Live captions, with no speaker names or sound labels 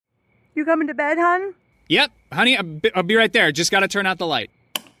You coming to bed, hon? Yep, honey, I'll be right there. Just gotta turn out the light.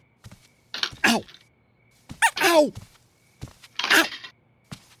 Ow! Ow! Ow!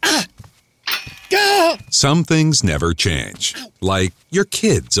 Ah! Go! Some things never change. Like your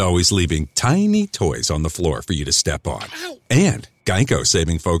kids always leaving tiny toys on the floor for you to step on. And Geico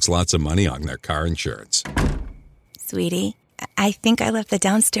saving folks lots of money on their car insurance. Sweetie, I think I left the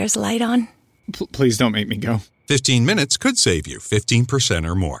downstairs light on. Please don't make me go. 15 minutes could save you 15%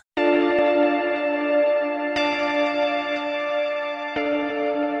 or more.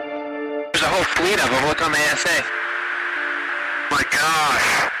 There's a whole fleet of them. Look on the ASA. My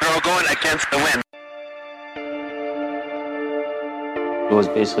gosh. They're all going against the wind. It was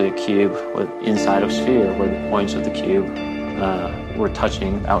basically a cube with inside of a sphere where the points of the cube were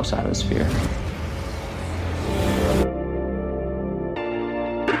touching outside of the sphere.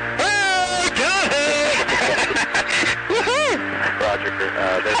 Roger.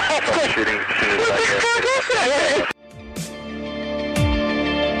 There's troubleshooting machines out here.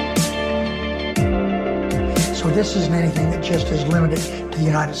 So this isn't anything that just is limited to the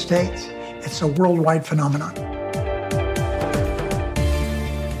United States. It's a worldwide phenomenon.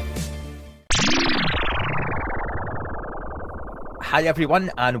 Hi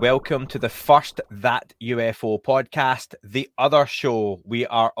everyone, and welcome to the first That UFO podcast, The Other Show. We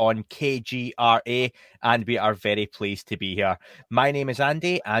are on KGRA, and we are very pleased to be here. My name is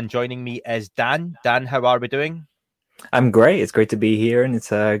Andy, and joining me is Dan. Dan, how are we doing? I'm great. It's great to be here, and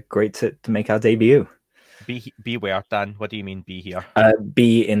it's great to make our debut. Be where, Dan? What do you mean, be here?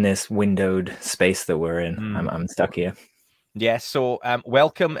 Be in this windowed space that we're in. I'm stuck here. Yes, so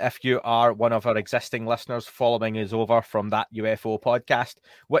welcome if you are one of our existing listeners following us over from That UFO podcast,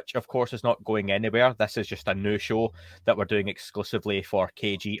 which of course is not going anywhere. This is just a new show that we're doing exclusively for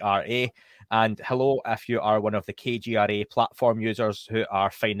KGRA. And hello if you are one of the KGRA platform users who are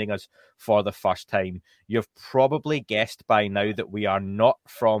finding us for the first time. You've probably guessed by now that we are not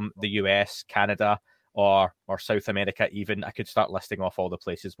from the US, Canada, or South America even. I could start listing off all the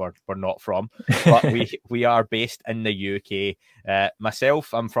places we're not from, but we are based in the UK.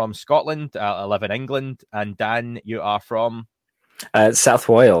 Myself, I'm from Scotland. I live in England. And Dan, you are from? South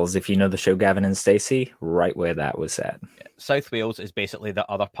Wales, if you know the show Gavin and Stacey, right where that was set. South Wales is basically the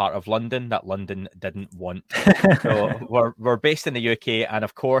other part of London that London didn't want. So we're based in the UK, and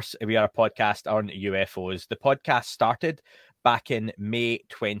of course we are a podcast on UFOs. The podcast started back in May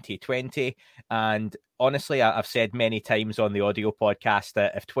 2020, and honestly, I've said many times on the audio podcast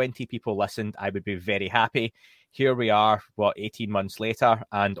that if 20 people listened, I would be very happy. Here we are, 18 months later,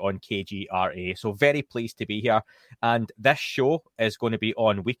 and on KGRA. So very pleased to be here. And this show is going to be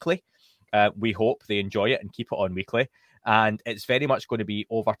on weekly. We hope they enjoy it and keep it on weekly. And it's very much going to be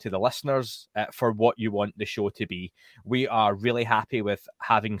over to the listeners for what you want the show to be. We are really happy with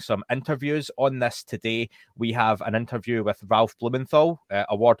having some interviews on this today. We have an interview with Ralph Blumenthal,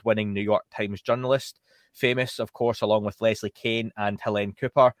 award-winning New York Times journalist, famous, of course, along with Leslie Kean and Helene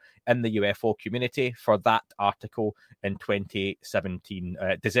Cooper in the UFO community for that article in 2017,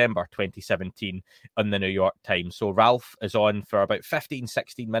 December 2017 in the New York Times. So Ralph is on for about 15,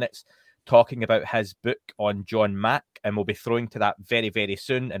 16 minutes talking about his book on John Mack, and we'll be throwing to that very, very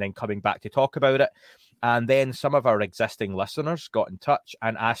soon and then coming back to talk about it. And then some of our existing listeners got in touch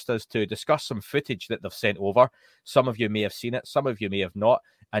and asked us to discuss some footage that they've sent over. Some of you may have seen it, some of you may have not,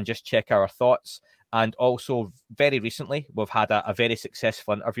 and just check our thoughts. And also, very recently, we've had a very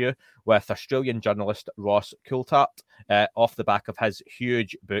successful interview with Australian journalist Ross Coulthart off the back of his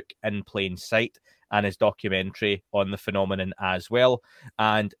huge book, In Plain Sight, and his documentary on the phenomenon as well.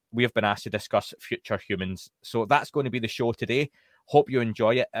 And we've been asked to discuss future humans. So that's going to be the show today. Hope you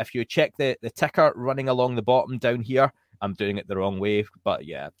enjoy it. If you check the ticker running along the bottom down here, I'm doing it the wrong way, but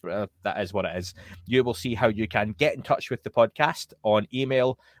yeah, that is what it is. You will see how you can get in touch with the podcast on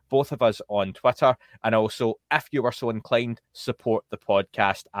email, both of us on Twitter, and also, if you are so inclined, support the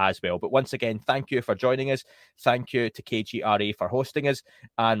podcast as well. But once again, thank you for joining us. Thank you to KGRA for hosting us,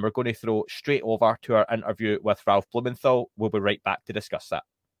 and we're going to throw straight over to our interview with Ralph Blumenthal. We'll be right back to discuss that.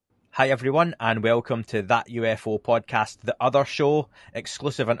 Hi everyone, and welcome to That UFO podcast, The Other Show,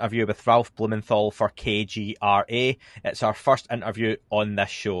 exclusive interview with Ralph Blumenthal for KGRA. It's our first interview on this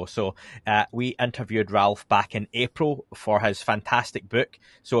show. So we interviewed Ralph back in April for his fantastic book.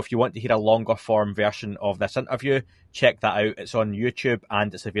 So if you want to hear a longer form version of this interview, check that out. It's on YouTube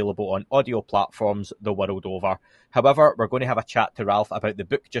and it's available on audio platforms the world over. However, we're going to have a chat to Ralph about the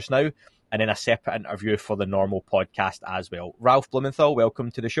book just now, and then a separate interview for the normal podcast as well. Ralph Blumenthal,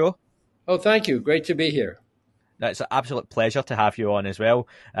 welcome to the show. Oh, thank you. Great to be here. It's an absolute pleasure to have you on as well.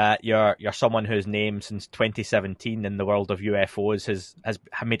 You're someone whose name since 2017 in the world of UFOs has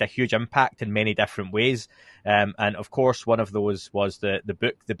made a huge impact in many different ways. And of course, one of those was the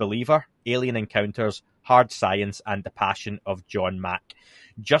book The Believer: Alien Encounters, Hard Science, and the Passion of John Mack.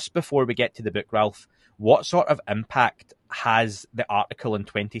 Just before we get to the book, Ralph, what sort of impact has the article in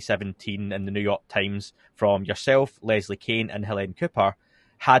 2017 in the New York Times from yourself, Leslie Kean, and Helene Cooper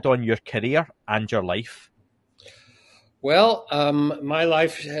had on your career and your life? Well, my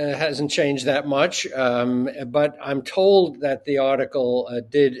life hasn't changed that much, but I'm told that the article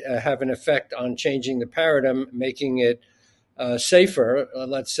did have an effect on changing the paradigm, making it safer,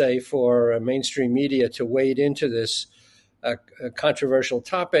 let's say, for mainstream media to wade into this controversial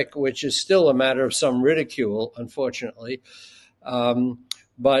topic, which is still a matter of some ridicule, unfortunately.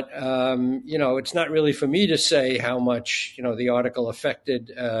 But it's not really for me to say how much, the article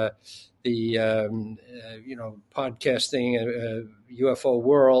affected the podcasting UFO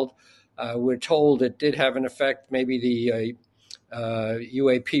world. We're told it did have an effect. Maybe the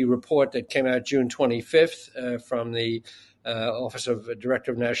UAP report that came out June 25th from the Office of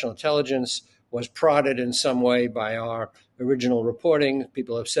Director of National Intelligence was prodded in some way by our original reporting.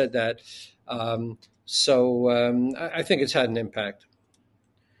 People have said that. So I think it's had an impact.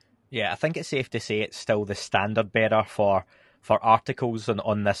 Yeah, I think it's safe to say it's still the standard bearer for articles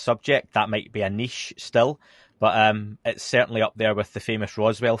on this subject. That might be a niche still, but it's certainly up there with the famous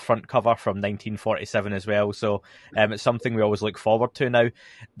Roswell front cover from 1947 as well. So it's something we always look forward to. Now,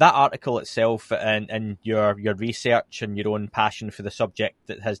 that article itself and your research and your own passion for the subject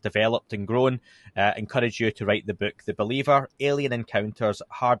that has developed and grown encouraged you to write the book The Believer: Alien Encounters,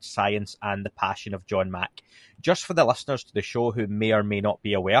 Hard Science, and the Passion of John Mack. Just for the listeners to the show who may or may not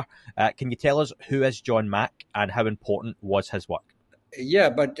be aware, can you tell us who is John Mack and how important was his work? Yeah,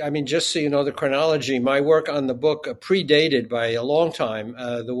 but I mean, just so you know the chronology, my work on the book predated by a long time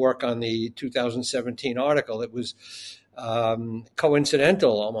the work on the 2017 article. It was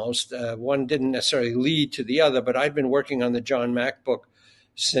coincidental almost. One didn't necessarily lead to the other, but I'd been working on the John Mack book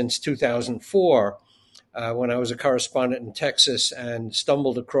since 2004 when I was a correspondent in Texas and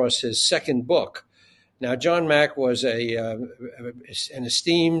stumbled across his second book. Now, John Mack was an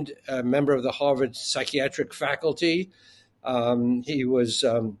esteemed member of the Harvard psychiatric faculty. He was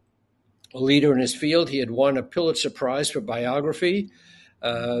a leader in his field. He had won a Pulitzer Prize for biography,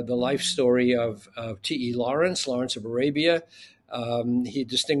 the life story of T.E. Lawrence of Arabia. He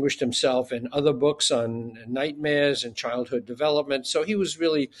distinguished himself in other books on nightmares and childhood development. So he was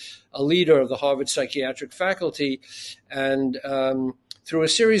really a leader of the Harvard psychiatric faculty. And through a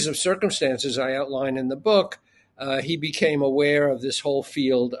series of circumstances I outline in the book, he became aware of this whole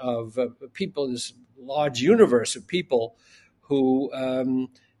field of people, this large universe of people who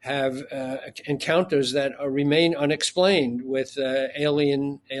have encounters that remain unexplained with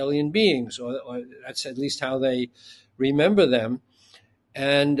alien beings, or that's at least how they remember them.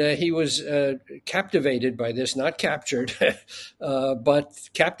 And he was captivated by this, not captured, but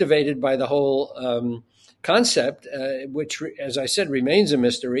captivated by the whole concept, which, as I said, remains a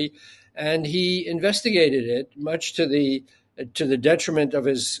mystery. And he investigated it, much to the detriment of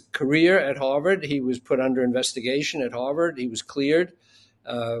his career at Harvard. He was put under investigation at Harvard. He was cleared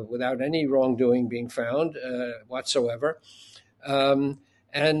without any wrongdoing being found whatsoever.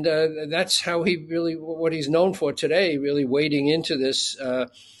 And that's how he really, what he's known for today, really wading into this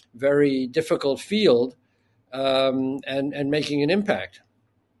very difficult field and making an impact.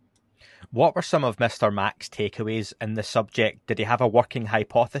 What were some of Mr. Mack's takeaways in the subject? Did he have a working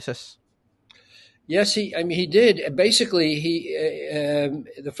hypothesis? Yes, he did. Basically,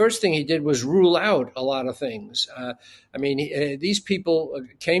 the first thing he did was rule out a lot of things. These people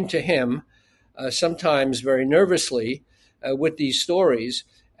came to him sometimes very nervously with these stories,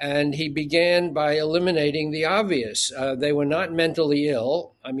 and he began by eliminating the obvious. They were not mentally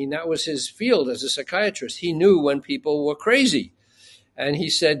ill. I mean, that was his field as a psychiatrist. He knew when people were crazy, and he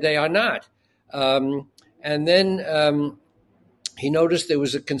said they are not. And then he noticed there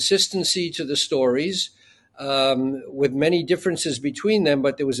was a consistency to the stories with many differences between them,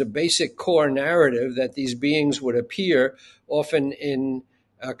 but there was a basic core narrative that these beings would appear often in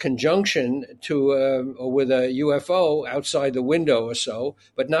conjunction to or with a UFO outside the window or so,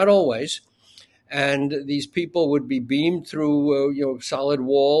 but not always. And these people would be beamed through solid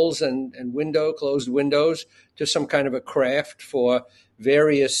walls and closed windows to some kind of a craft for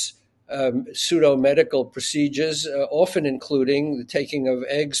various pseudo-medical procedures, often including the taking of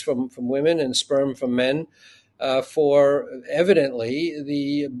eggs from women and sperm from men for evidently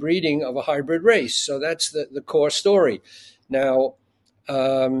the breeding of a hybrid race. So that's the core story. Now,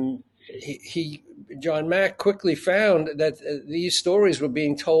 he John Mack quickly found that these stories were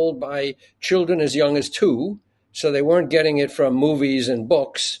being told by children as young as 2, so they weren't getting it from movies and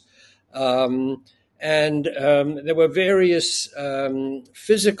books. And there were various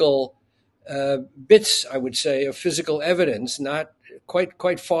physical bits, I would say, of physical evidence, not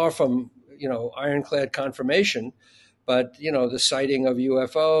quite far from, ironclad confirmation, but, the sighting of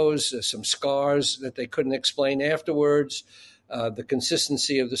UFOs, some scars that they couldn't explain afterwards, the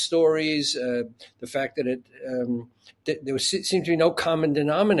consistency of the stories, the fact that there seemed to be no common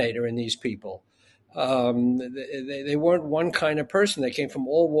denominator in these people. They weren't one kind of person. They came from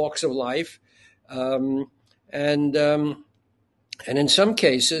all walks of life. And in some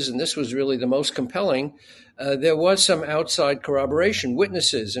cases, and this was really the most compelling, there was some outside corroboration,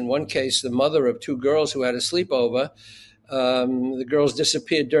 witnesses. In one case, the mother of 2 girls who had a sleepover, the girls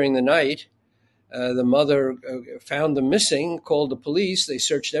disappeared during the night. The mother found them missing, called the police. They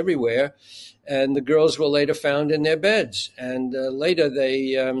searched everywhere, and the girls were later found in their beds. And later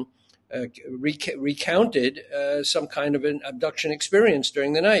they recounted some kind of an abduction experience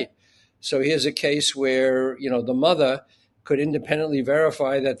during the night. So here's a case where, the mother could independently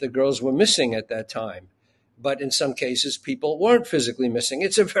verify that the girls were missing at that time. But in some cases, people weren't physically missing.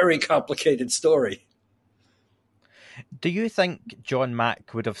 It's a very complicated story. Do you think John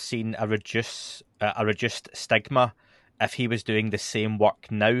Mack would have seen a reduced stigma if he was doing the same work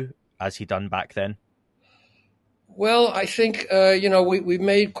now as he done back then? Well, I think, we've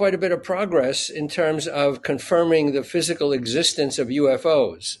made quite a bit of progress in terms of confirming the physical existence of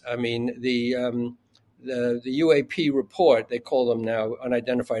UFOs. I mean, the UAP report, they call them now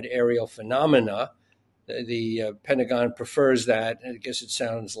unidentified aerial phenomena. The Pentagon prefers that. I guess it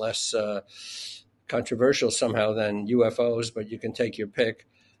sounds less controversial somehow than UFOs, but you can take your pick.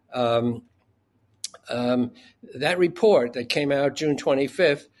 That report that came out June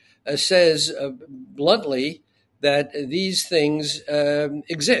 25th says bluntly that these things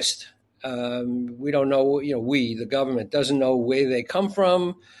exist. We don't know, the government doesn't know where they come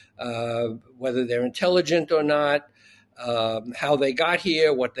from, whether they're intelligent or not, how they got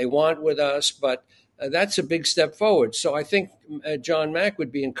here, what they want with us, but that's a big step forward. So I think John Mack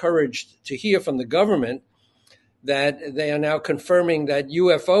would be encouraged to hear from the government that they are now confirming that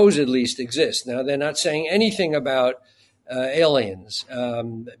UFOs at least exist. Now, they're not saying anything about aliens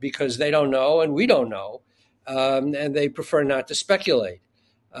because they don't know and we don't know, and they prefer not to speculate.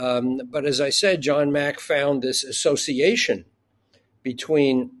 But as I said, John Mack found this association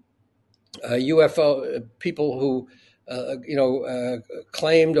between UFO people who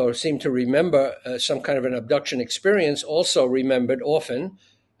claimed or seemed to remember some kind of an abduction experience, also remembered often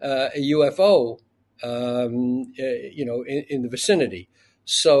a UFO, in the vicinity.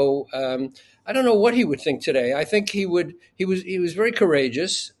 So I don't know what he would think today. I think he was very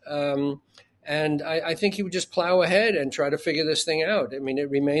courageous, and I think he would just plow ahead and try to figure this thing out. I mean, it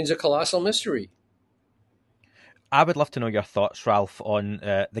remains a colossal mystery. I would love to know your thoughts, Ralph, on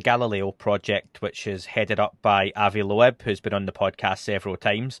the Galileo project, which is headed up by Avi Loeb, who's been on the podcast several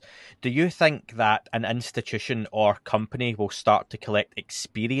times. Do you think that an institution or company will start to collect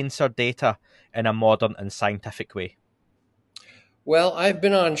experiencer data in a modern and scientific way? Well, I've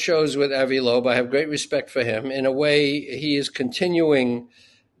been on shows with Avi Loeb. I have great respect for him. In a way, he is continuing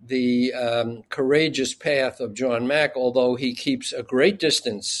the courageous path of John Mack, although he keeps a great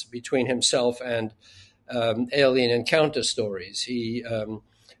distance between himself and alien encounter stories.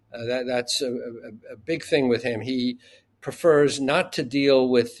 That's a big thing with him. He prefers not to deal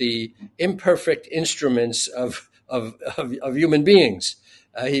with the imperfect instruments of human beings.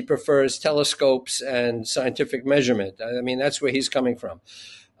 He prefers telescopes and scientific measurement. I mean, that's where he's coming from.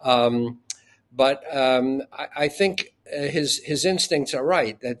 But I think his instincts are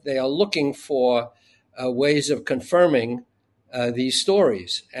right, that they are looking for ways of confirming these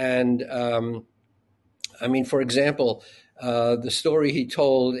stories. And I mean, for example, the story he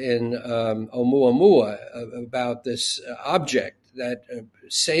told in Oumuamua about this object that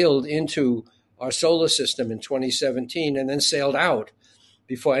sailed into our solar system in 2017 and then sailed out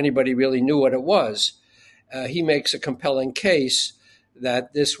before anybody really knew what it was. He makes a compelling case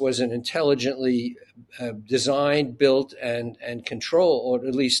that this was an intelligently designed, built, and controlled, or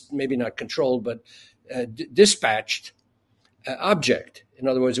at least maybe not controlled, but dispatched object. In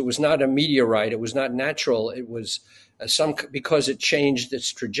other words, it was not a meteorite. It was not natural. It was because it changed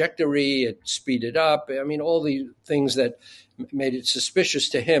its trajectory, it speeded up. I mean, all the things that made it suspicious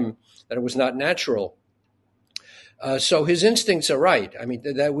to him that it was not natural. So his instincts are right. I mean,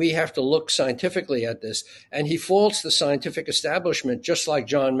 that we have to look scientifically at this. And he faults the scientific establishment, just like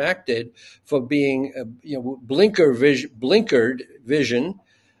John Mack did, for being, blinkered vision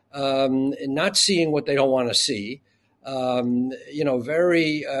not seeing what they don't want to see,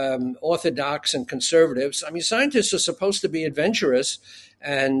 very orthodox and conservatives. I mean, scientists are supposed to be adventurous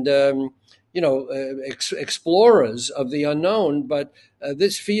and, explorers of the unknown, but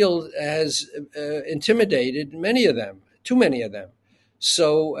this field has intimidated many of them, too many of them.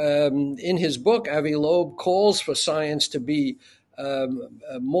 So in his book, Avi Loeb calls for science to be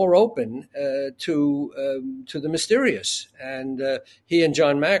more open to the mysterious, and he and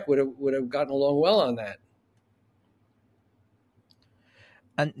John Mack would have gotten along well on that.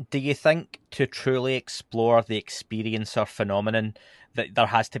 And do you think to truly explore the experiencer phenomenon that there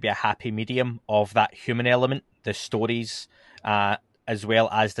has to be a happy medium of that human element, the stories, as well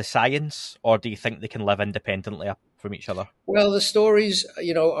as the science, or do you think they can live independently from each other? Well, the stories,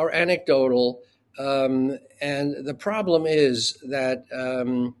 are anecdotal. And the problem is that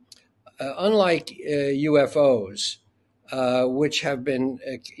unlike UFOs, which have been,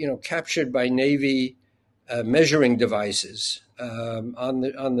 captured by Navy measuring devices on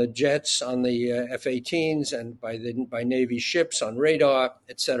the jets, on the F-18s, and by Navy ships on radar,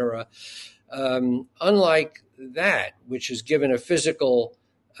 etc. Unlike that, which is given a physical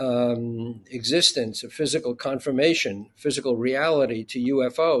existence, a physical confirmation, physical reality to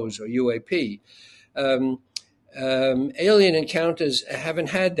UFOs or UAP. Alien encounters haven't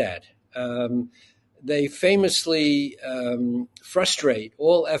had that. They famously frustrate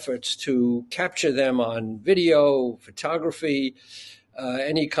all efforts to capture them on video, photography,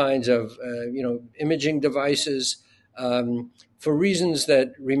 any kinds of imaging devices. For reasons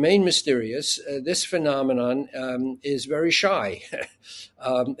that remain mysterious, this phenomenon is very shy.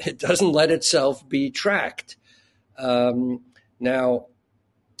 It doesn't let itself be tracked. Now,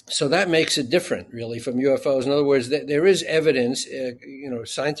 so that makes it different, really, from UFOs. In other words, there is evidence,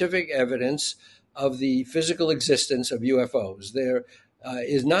 scientific evidence of the physical existence of UFOs. There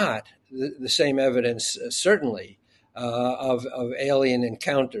is not the same evidence, certainly, of alien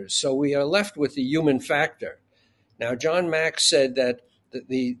encounters. So we are left with the human factor. Now, John Mack said that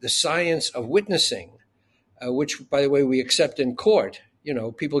the science of witnessing, which, by the way, we accept in court,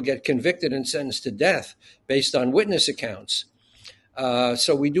 people get convicted and sentenced to death based on witness accounts.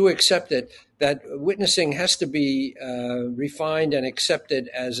 So we do accept it, that witnessing has to be refined and accepted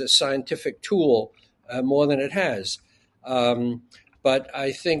as a scientific tool more than it has. But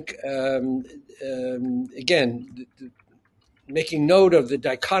I think, again, making note of the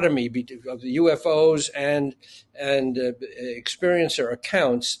dichotomy of the UFOs and experiencer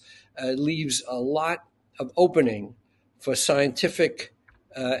accounts leaves a lot of opening for scientific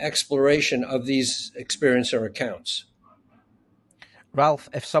exploration of these experiencer accounts. Ralph,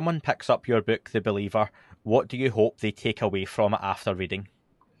 if someone picks up your book, The Believer, what do you hope they take away from it after reading?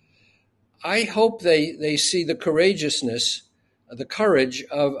 I hope they see the courageousness, the courage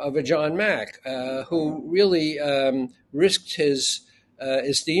of a John Mack, who really risked his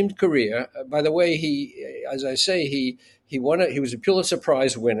esteemed career. By the way, he was a Pulitzer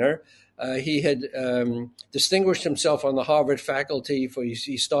Prize winner. He had distinguished himself on the Harvard faculty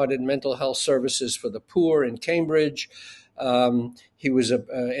he started mental health services for the poor in Cambridge. He was an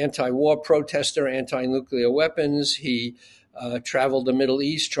anti-war protester, anti-nuclear weapons. He traveled the Middle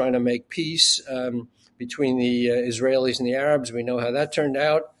East trying to make peace between the Israelis and the Arabs. We know how that turned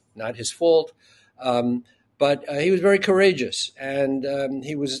out, not his fault. But he was very courageous, and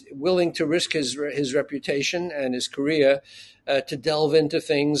he was willing to risk his reputation and his career to delve into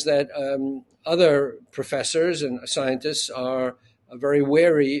things that other professors and scientists are very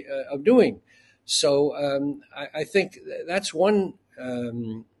wary of doing. So I think that's one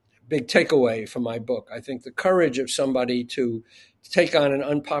big takeaway from my book. I think the courage of somebody to take on an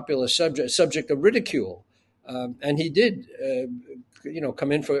unpopular subject of ridicule, and he did,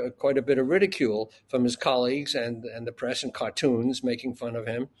 come in for quite a bit of ridicule from his colleagues and the press and cartoons making fun of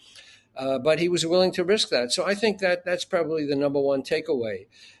him. But he was willing to risk that. So I think that's probably the number one takeaway.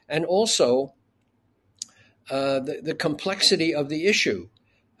 And also the complexity of the issue.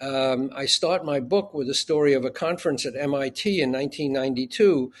 I start my book with a story of a conference at MIT in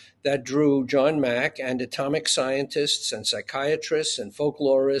 1992 that drew John Mack and atomic scientists and psychiatrists and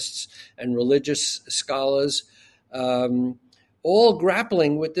folklorists and religious scholars, all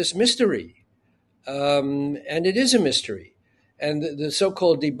grappling with this mystery. And it is a mystery. And the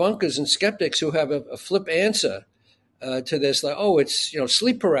so-called debunkers and skeptics who have a flip answer to this, like, oh, it's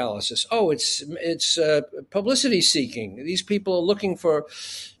sleep paralysis. Oh, it's publicity seeking. These people are looking for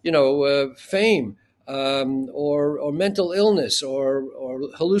fame or mental illness or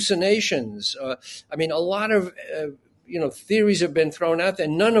hallucinations. I mean, a lot of theories have been thrown out there,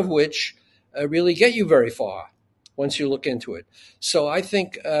 none of which really get you very far. once you look into it. So I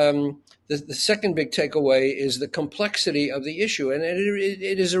think the second big takeaway is the complexity of the issue, and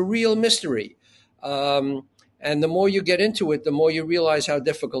it is a real mystery. And the more you get into it, the more you realize how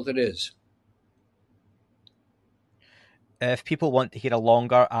difficult it is. If people want to hear a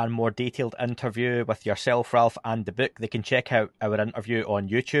longer and more detailed interview with yourself, Ralph, and the book, they can check out our interview on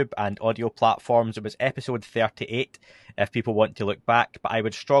YouTube and audio platforms. It was episode 38, if people want to look back. But I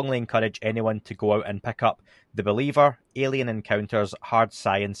would strongly encourage anyone to go out and pick up The Believer, Alien Encounters, Hard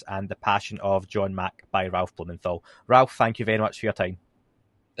Science, and The Passion of John Mack by Ralph Blumenthal. Ralph, thank you very much for your time.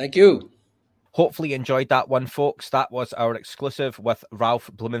 Thank you. Hopefully you enjoyed that one, folks. That was our exclusive with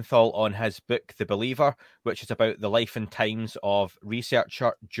Ralph Blumenthal on his book, The Believer, which is about the life and times of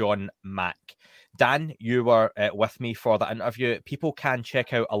researcher John Mack. Dan, you were with me for that interview. People can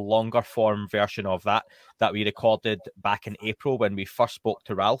check out a longer form version of that we recorded back in April when we first spoke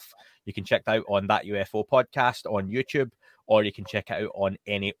to Ralph. You can check that out on That UFO Podcast on YouTube, or you can check it out on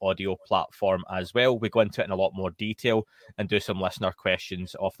any audio platform as well. We go into it in a lot more detail and do some listener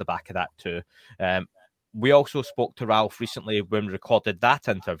questions off the back of that too. We also spoke to Ralph recently when we recorded that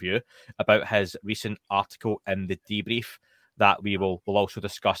interview about his recent article in The Debrief that we will also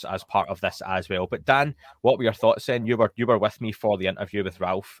discuss as part of this as well. But Dan, what were your thoughts then? You were with me for the interview with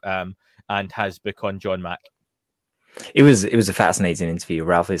Ralph and his book on John Mack. It was a fascinating interview.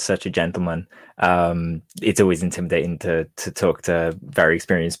 Ralph is such a gentleman. It's always intimidating to talk to very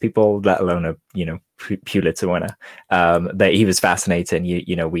experienced people, let alone a Pulitzer winner. But he was fascinating.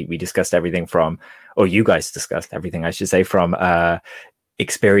 We discussed everything from, or you guys discussed everything, I should say, from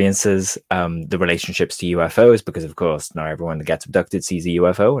experiences, the relationships to UFOs, because of course not everyone that gets abducted sees a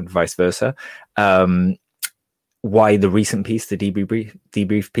UFO, and vice versa. Why the recent piece, the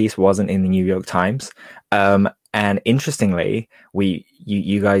debrief piece, wasn't in the New York Times. And interestingly,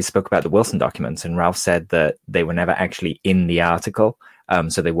 you guys spoke about the Wilson documents, and Ralph said that they were never actually in the article.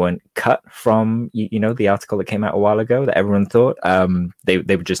 So they weren't cut from, the article that came out a while ago that everyone thought. They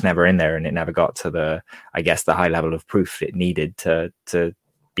were just never in there, and it never got to the high level of proof it needed to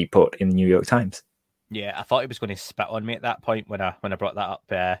be put in the New York Times. Yeah, I thought he was going to spit on me at that point when I brought that up.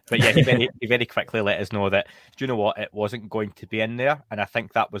 But yeah, he very quickly let us know that, do you know what, it wasn't going to be in there. And I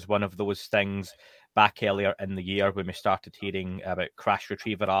think that was one of those things back earlier in the year when we started hearing about crash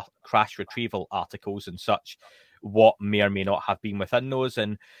retrieval articles and such, what may or may not have been within those.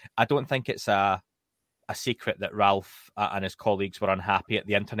 And I don't think it's a secret that Ralph and his colleagues were unhappy at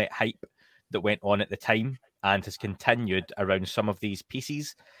the internet hype that went on at the time and has continued around some of these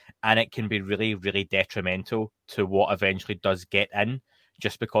pieces. And it can be really, really detrimental to what eventually does get in,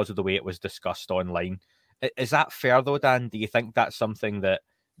 just because of the way it was discussed online. Is that fair though, Dan? Do you think that's something that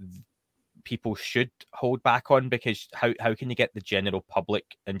people should hold back on? Because how can you get the general public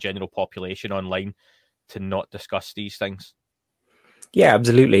and general population online to not discuss these things? Yeah,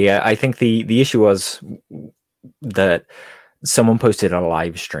 absolutely. I think the issue was that someone posted a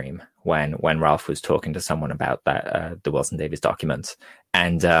live stream when Ralph was talking to someone about that the Wilson Davis documents,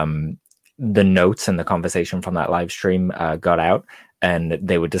 and the notes and the conversation from that live stream got out, and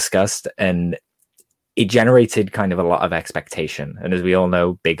they were discussed, and it generated kind of a lot of expectation. And as we all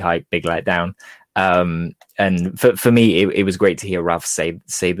know, big hype, big letdown. And for me, it was great to hear Ralph say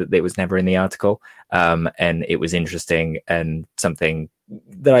that it was never in the article. And it was interesting and something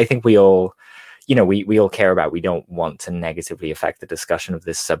that I think we all, we all care about. We don't want to negatively affect the discussion of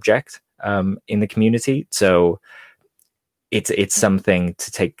this subject in the community. So it's something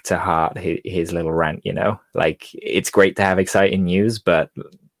to take to heart, his little rant, like it's great to have exciting news, but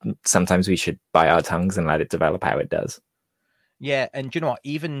sometimes we should bite our tongues and let it develop how it does. Yeah, and you know what?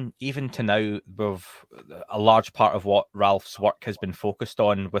 Even to now, with a large part of what Ralph's work has been focused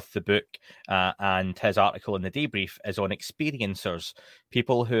on with the book and his article in The Debrief is on experiencers,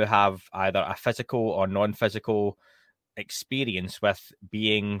 people who have either a physical or non-physical experience with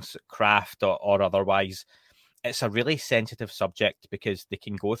beings, craft, or otherwise. It's a really sensitive subject because they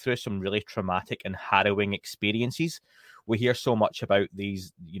can go through some really traumatic and harrowing experiences. We hear so much about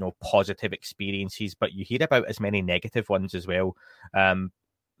these, positive experiences, but you hear about as many negative ones as well.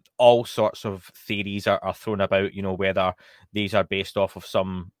 All sorts of theories are thrown about, whether these are based off of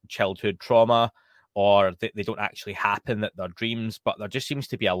some childhood trauma or they don't actually happen, that they're dreams. But there just seems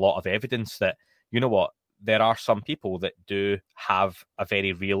to be a lot of evidence that, there are some people that do have a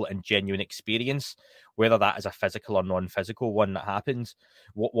very real and genuine experience, whether that is a physical or non-physical one that happens.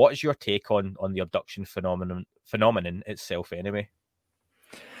 What is your take on the abduction phenomenon itself anyway?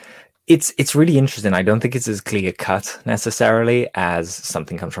 It's really interesting. I don't think it's as clear cut necessarily as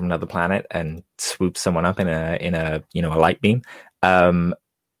something comes from another planet and swoops someone up in a light beam. A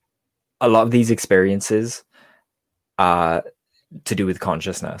lot of these experiences are to do with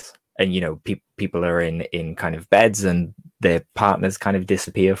consciousness. And, you know, people are in kind of beds and their partners kind of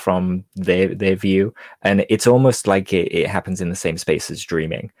disappear from their view. And it's almost like it happens in the same space as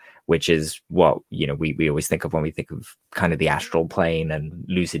dreaming, which is what, you know, we always think of when we think of kind of the astral plane and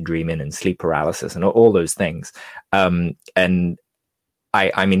lucid dreaming and sleep paralysis and all those things. And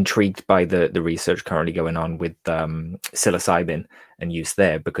I'm intrigued by the research currently going on with psilocybin and use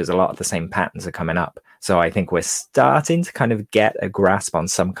there, because a lot of the same patterns are coming up. So I think we're starting to kind of get a grasp on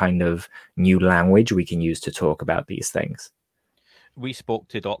some kind of new language we can use to talk about these things. We spoke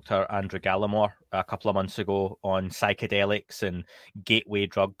to Dr. Andrew Gallimore a couple of months ago on psychedelics and gateway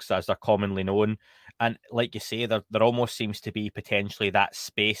drugs, as they're commonly known. And like you say, there almost seems to be potentially that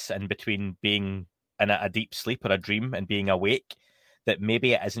space in between being in a deep sleep or a dream and being awake, that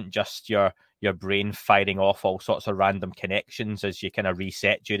maybe it isn't just your brain firing off all sorts of random connections as you kind of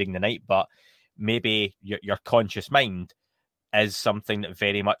reset during the night, but maybe your conscious mind is something that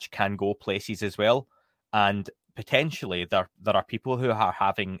very much can go places as well. And potentially there are people who are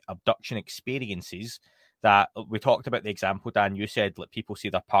having abduction experiences that we talked about. The example, Dan, you said like people see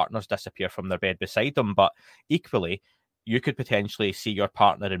their partners disappear from their bed beside them, but equally you could potentially see your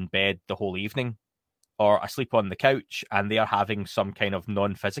partner in bed the whole evening or asleep on the couch, and they are having some kind of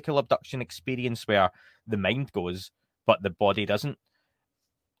non-physical abduction experience where the mind goes, but the body doesn't.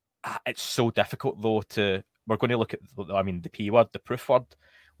 It's so difficult, though, we're going to look at, the P word, the proof word.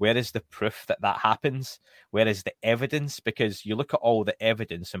 Where is the proof that happens? Where is the evidence? Because you look at all the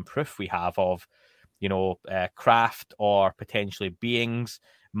evidence and proof we have of, craft or potentially beings,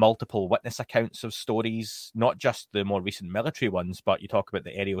 multiple witness accounts of stories, not just the more recent military ones, but you talk about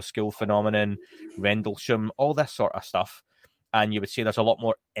the Ariel School phenomenon, Rendlesham, all this sort of stuff. And you would say there's a lot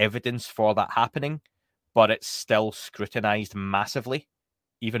more evidence for that happening, but it's still scrutinized massively.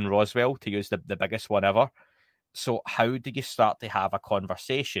 Even Roswell, to use the biggest one ever. So how do you start to have a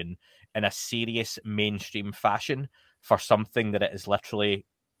conversation in a serious mainstream fashion for something that it is literally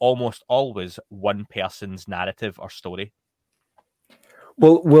almost always one person's narrative or story?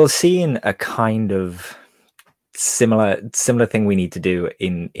 Well, we're seeing a kind of similar thing we need to do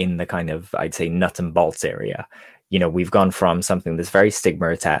in the kind of, I'd say, nut and bolts area. You know, we've gone from something that's very stigma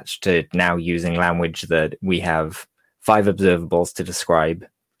attached to now using language that we have 5 observables to describe,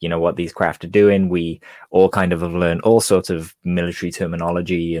 you know, what these craft are doing. We all kind of have learned all sorts of military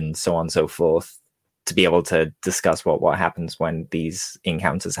terminology and so on and so forth to be able to discuss what happens when these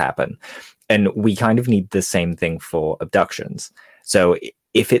encounters happen. And we kind of need the same thing for abductions. So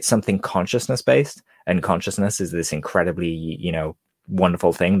if it's something consciousness based, and consciousness is this incredibly, you know,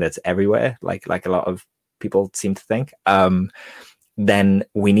 wonderful thing that's everywhere, like a lot of people seem to think, then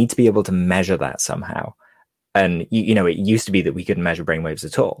we need to be able to measure that somehow. And, you know, it used to be that we couldn't measure brainwaves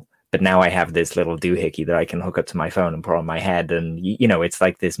at all. But now I have this little doohickey that I can hook up to my phone and put on my head. And, you know, it's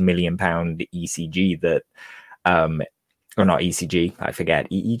like this £1 million ECG that, or not ECG, I forget,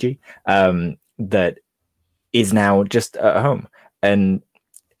 EEG, that is now just at home. And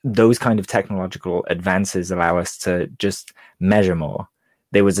those kind of technological advances allow us to just measure more.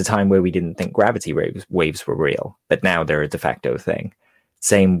 There was a time where we didn't think gravity waves were real, but now they're a de facto thing.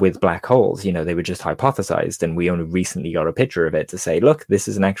 Same with black holes, you know, they were just hypothesized, and we only recently got a picture of it to say, look, this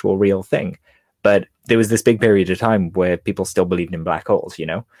is an actual real thing. But there was this big period of time where people still believed in black holes, you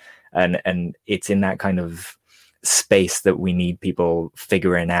know, and it's in that kind of space that we need people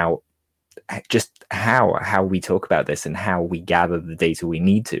figuring out just how we talk about this and how we gather the data we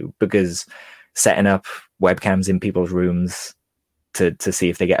need to, because setting up webcams in people's rooms to see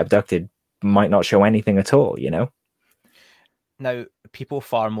if they get abducted might not show anything at all, you know? Now, people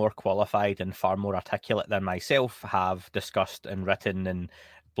far more qualified and far more articulate than myself have discussed and written and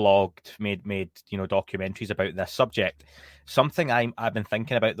blogged, made you know, documentaries about this subject. Something I've been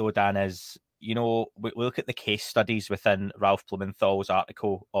thinking about, though, Dan, is, you know, we look at the case studies within Ralph Blumenthal's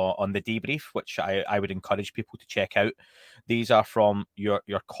article on the debrief, which I would encourage people to check out. These are from your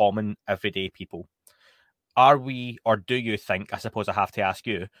common everyday people. Are we, or do you think, I suppose I have to ask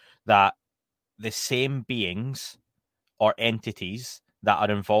you, that the same beings or entities that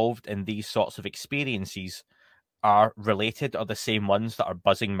are involved in these sorts of experiences are related, or the same ones that are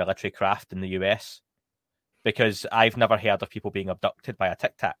buzzing military craft in the US? Because I've never heard of people being abducted by a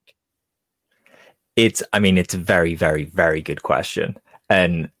Tic Tac. It's a very, very, very good question.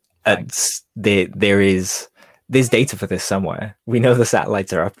 And there's data for this somewhere. We know the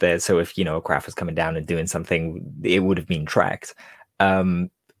satellites are up there. So if, you know, a craft was coming down and doing something, it would have been tracked.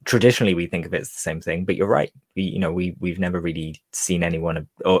 Traditionally, we think of it as the same thing, but you're right. We've never really seen anyone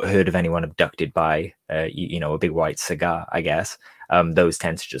or heard of anyone abducted by, a big white cigar, I guess. Those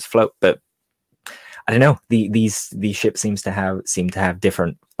tend to just float. But I don't know. These ships seem to have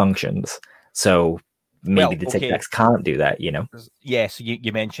different functions. So maybe the Tic Tacs can't do that, you know? Yes,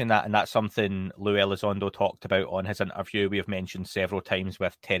 you mentioned that, and that's something Lou Elizondo talked about on his interview. We have mentioned several times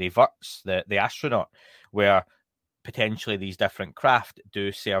with Terry Virts, the astronaut, where potentially these different craft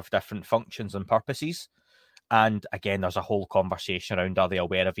do serve different functions and purposes. And again, there's a whole conversation around, are they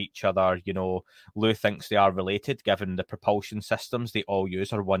aware of each other? You know, Lou thinks they are related, given the propulsion systems they all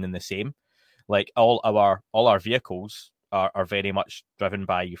use are one and the same. Like all our vehicles are very much driven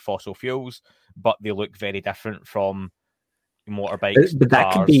by fossil fuels, but they look very different from motorbikes, but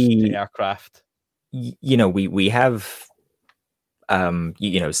that cars, could be to aircraft. You know, we have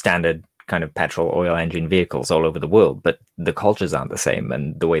standard kind of petrol oil engine vehicles all over the world, but the cultures aren't the same,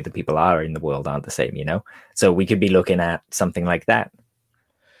 and the way that people are in the world aren't the same, you know? So we could be looking at something like that.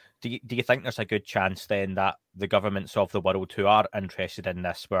 Do you think there's a good chance then that the governments of the world who are interested in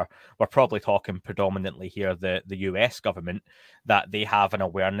this, we're probably talking predominantly here the US government, that they have an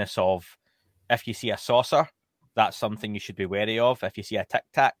awareness of, if you see a saucer, that's something you should be wary of. If you see a Tic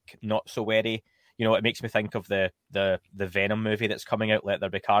Tac, not so wary. You know, it makes me think of the Venom movie that's coming out, Let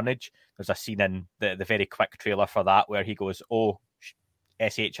There Be Carnage. There's a scene in the very quick trailer for that where he goes, oh,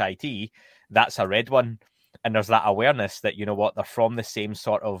 SHIT, that's a red one. And there's that awareness that, you know what, they're from the same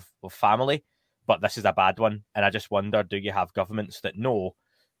sort of family, but this is a bad one. And I just wonder, do you have governments that know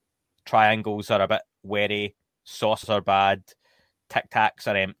triangles are a bit wary, saucers are bad, Tic Tacs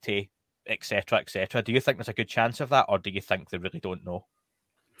are empty, etc., etc.? Do you think there's a good chance of that, or do you think they really don't know?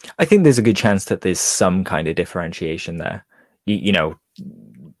 I think there's a good chance that there's some kind of differentiation there. You know,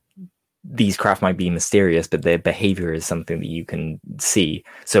 these craft might be mysterious, but their behavior is something that you can see.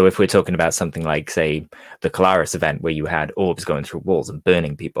 So if we're talking about something like, say, the Colaris event, where you had orbs going through walls and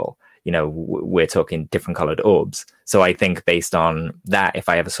burning people, you know, we're talking different colored orbs. So I think based on that, if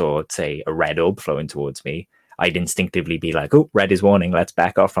I ever saw, say, a red orb flowing towards me, I'd instinctively be like, oh, red is warning, let's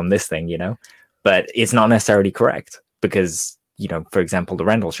back off from this thing, you know? But it's not necessarily correct, because, you know, for example, the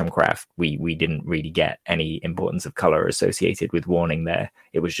Rendlesham craft, we didn't really get any importance of color associated with warning there.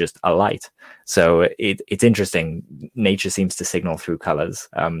 It was just a light. So it's interesting. Nature seems to signal through colors.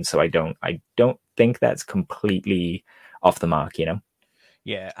 So I don't think that's completely off the mark, you know?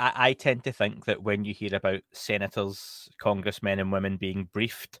 Yeah, I tend to think that when you hear about senators, congressmen and women being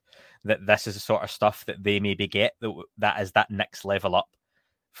briefed, that this is the sort of stuff that they maybe get, that is that next level up.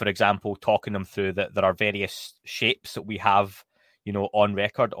 For example, talking them through that there are various shapes that we have, you know, on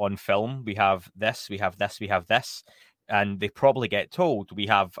record, on film. We have this, we have this, we have this. And they probably get told, we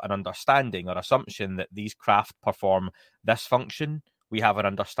have an understanding or assumption that these craft perform this function. We have an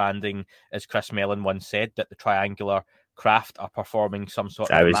understanding, as Chris Mellon once said, that the triangular craft are performing some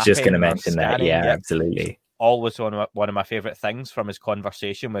sort of I was just going to mention that. Yeah, absolutely. Always one of my favorite things from his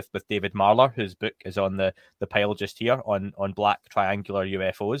conversation with David Marler, whose book is on the pile just here on black triangular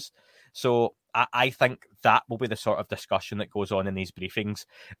UFOs. So I think that will be the sort of discussion that goes on in these briefings.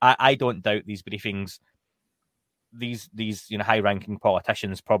 I don't doubt these briefings. These you know, high-ranking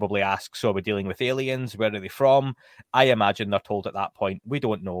politicians probably ask, so are we dealing with aliens? Where are they from? I imagine they're told at that point, we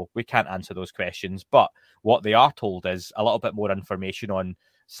don't know. We can't answer those questions. But what they are told is a little bit more information on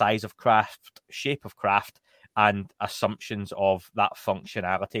size of craft, shape of craft, and assumptions of that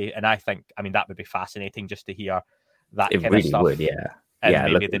functionality. And I think, I mean, that would be fascinating just to hear that kind of stuff. It really would, yeah.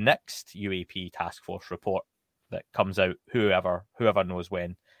 And maybe the next UAP task force report that comes out, whoever knows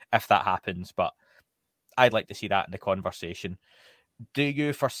when, if that happens. But I'd like to see that in the conversation. Do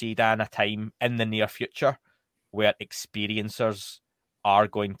you foresee, Dan, a time in the near future where experiencers are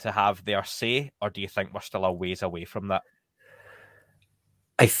going to have their say, or do you think we're still a ways away from that?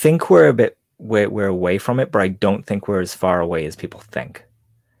 I think we're away from it, but I don't think we're as far away as people think.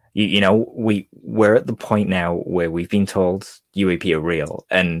 You know, we're at the point now where we've been told UAP are real,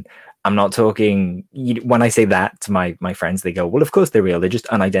 and I'm not talking, when I say that to my friends, they go, well, of course they're real. They're just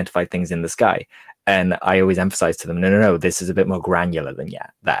unidentified things in the sky. And I always emphasize to them, no, this is a bit more granular than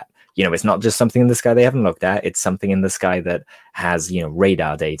that. You know, it's not just something in the sky they haven't looked at. It's something in the sky that has, you know,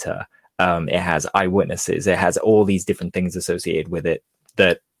 radar data. It has eyewitnesses. It has all these different things associated with it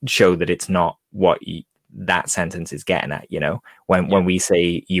that show that it's not what that sentence is getting at, you know? When we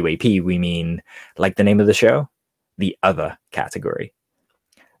say UAP, we mean, like the name of the show, the other category.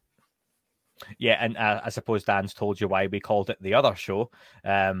 Yeah, and I suppose Dan's told you why we called it the other show.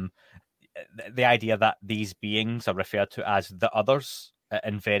 The idea that these beings are referred to as the others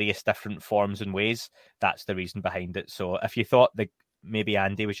in various different forms and ways, that's the reason behind it. So if you thought the maybe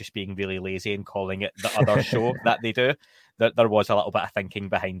Andy was just being really lazy and calling it the other show that they do. There was a little bit of thinking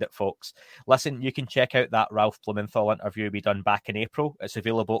behind it, folks. Listen, you can check out that Ralph Blumenthal interview we done back in April. It's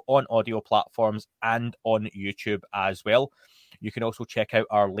available on audio platforms and on YouTube as well. You can also check out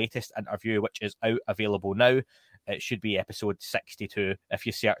our latest interview, which is out, available now. It should be episode 62 if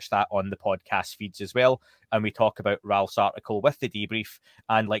you search that on the podcast feeds as well. And we talk about Ralph's article with the debrief.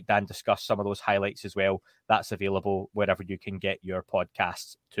 And like Dan discussed, some of those highlights as well. That's available wherever you can get your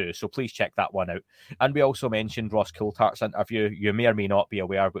podcasts too. So please check that one out. And we also mentioned Ross Coulthart's interview. You may or may not be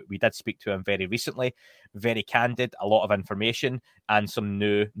aware, but we did speak to him very recently. Very candid, a lot of information, and some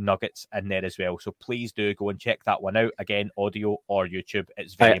new nuggets in there as well. So please do go and check that one out. Again, audio or YouTube.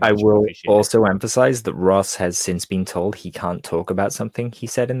 It's very much I will appreciated. also emphasize that Ross has since been told he can't talk about something he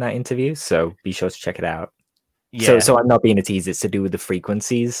said in that interview. So be sure to check it out. Yeah. So I'm not being a tease. It's to do with the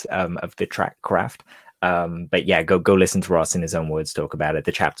frequencies of the track craft. But yeah, go listen to Ross in his own words talk about it.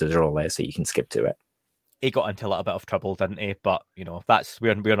 The chapters are all there, so you can skip to it. He got into a little bit of trouble, didn't he? But you know,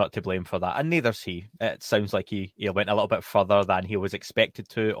 we're not to blame for that, and neither's he. It sounds like he went a little bit further than he was expected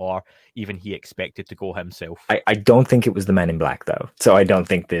to, or even he expected to go himself. I don't think it was the Men in Black though, so I don't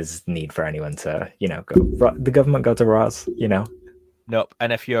think there's need for anyone to go. The government got to Ross, Nope.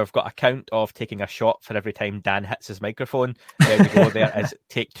 And if you've got a count of taking a shot for every time Dan hits his microphone, there we go. There is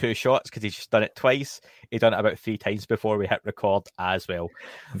take 2 shots because he's just done it twice. He done it about 3 times before we hit record as well.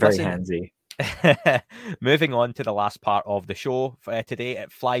 Very handsy. Moving on to the last part of the show today,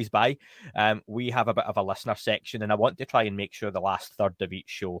 it flies by. We have a bit of a listener section, and I want to try and make sure the last third of each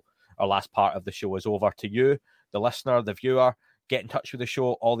show, or last part of the show, is over to you, the listener, the viewer. Get in touch with the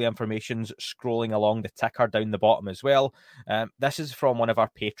show. All the information's scrolling along the ticker down the bottom as well. This is from one of our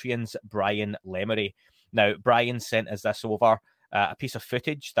Patreons, Brian Lemery. Now, Brian sent us this over, a piece of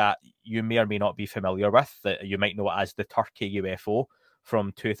footage that you may or may not be familiar with, that you might know it as the Turkey UFO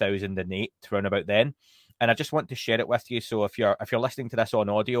from 2008, around about then. And I just want to share it with you. So if you're listening to this on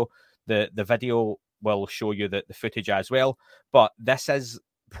audio, the video will show you the footage as well. But this is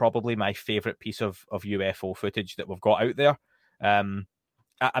probably my favorite piece of UFO footage that we've got out there. I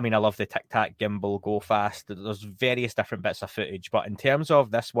mean, I love the Tic Tac gimbal, go fast. There's various different bits of footage, but in terms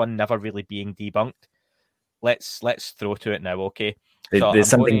of this one never really being debunked, let's throw to it now, okay? There's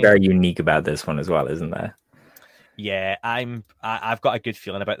something very unique about this one as well, isn't there? Yeah, I've got a good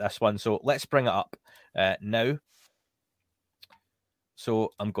feeling about this one, so let's bring it up now.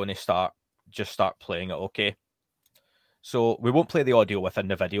 So I'm going to start playing it, okay? So we won't play the audio within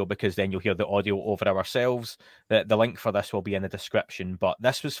the video because then you'll hear the audio over ourselves. The link for this will be in the description. But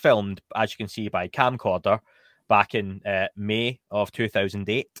this was filmed, as you can see, by camcorder back in May of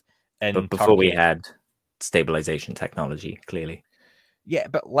 2008. But before we had stabilization technology, clearly. Yeah,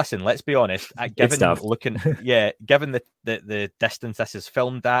 but listen, let's be honest. Given the distance this is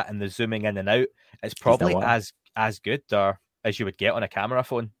filmed at and the zooming in and out, it's probably as good or as you would get on a camera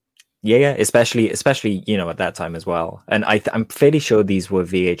phone. Yeah, especially at that time as well. And I'm fairly sure these were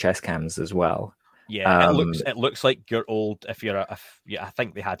VHS cams as well. Yeah, it looks like your old. I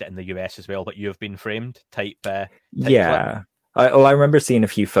think they had it in the US as well, but You've Been Framed type. Yeah, I remember seeing a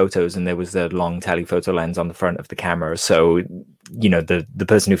few photos, and there was a long telephoto lens on the front of the camera. So the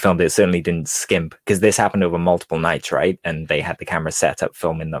person who filmed it certainly didn't skimp, because this happened over multiple nights, right? And they had the camera set up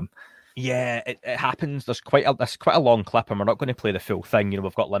filming them. Yeah, it happens. There's quite a long clip, and we're not going to play the full thing.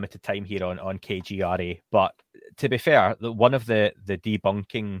 We've got limited time here on KGRA. But to be fair, one of the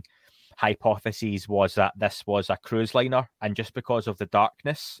debunking hypotheses was that this was a cruise liner, and just because of the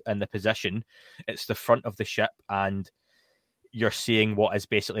darkness and the position, it's the front of the ship, and you're seeing what is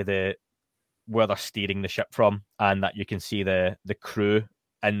basically where they're steering the ship from, and that you can see the crew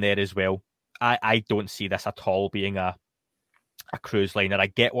in there as well. I don't see this at all being a cruise liner. I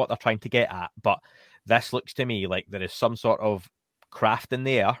get what they're trying to get at, but this looks to me like there is some sort of craft in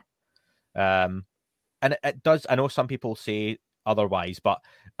the air. And it does. I know some people say otherwise, but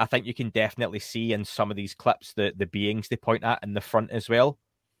I think you can definitely see in some of these clips the beings they point at in the front as well.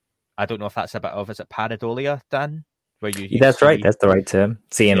 I don't know if that's a bit of, is it pareidolia, Dan? Where you That's right. That's the right term.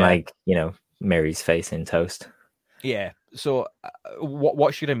 Seeing Mary's face in toast. Yeah. So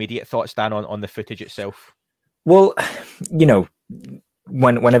what's your immediate thoughts, Dan, on the footage itself? Well,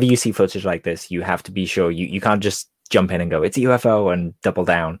 whenever you see footage like this, you have to be sure you can't just jump in and go, it's a UFO and double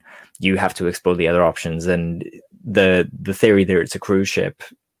down. You have to explore the other options. And the theory that it's a cruise ship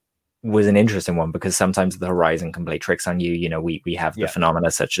was an interesting one, because sometimes the horizon can play tricks on you. We have the phenomena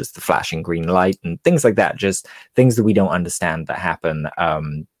such as the flashing green light and things like that, just things that we don't understand that happen,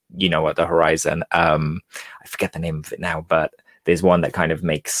 at the horizon. I forget the name of it now, but there's one that kind of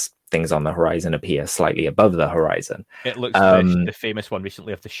makes things on the horizon appear slightly above the horizon. It looks the famous one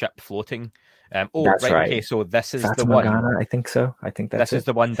recently of the ship floating. That's right. Okay, so this is Fata the one. Morgana, I think so. I think that's this is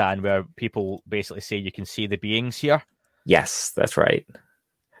the one, Dan, where people basically say you can see the beings here. Yes, that's right.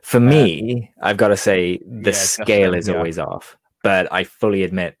 For me, I've got to say the scale is always off. But I fully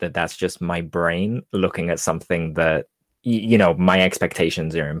admit that that's just my brain looking at something that, my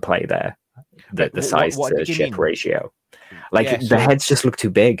expectations are in play there. That the size to ship ratio. Like the heads just look too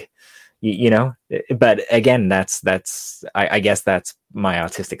big, but again, I guess that's my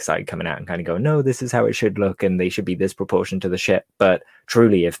artistic side coming out and kind of go, no, this is how it should look. And they should be this proportion to the ship. But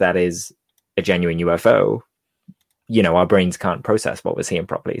truly, if that is a genuine UFO, our brains can't process what we're seeing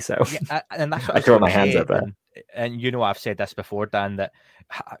properly. So and that's what I throw my hands up there. And I've said this before, Dan, that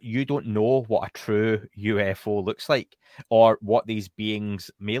you don't know what a true UFO looks like or what these beings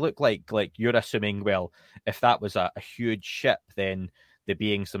may look like. Like, you're assuming, well, if that was a huge ship, then the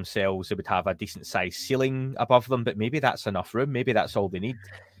beings themselves, they would have a decent sized ceiling above them, but maybe that's enough room. Maybe that's all they need.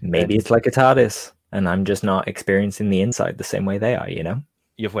 Maybe it's like a TARDIS, and I'm just not experiencing the inside the same way they are,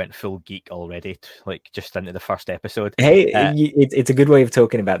 You've went full geek already, like just into the first episode. Hey, it's a good way of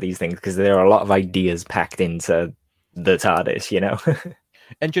talking about these things because there are a lot of ideas packed into the TARDIS,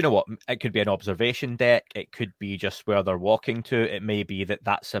 And you know what? It could be an observation deck. It could be just where they're walking to. It may be that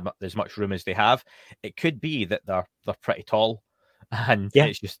that's as much room as they have. It could be that they're pretty tall, and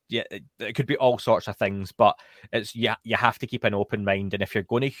it's just it could be all sorts of things. But it's you have to keep an open mind. And if you're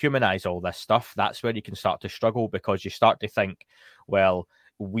going to humanize all this stuff, that's where you can start to struggle because you start to think, well,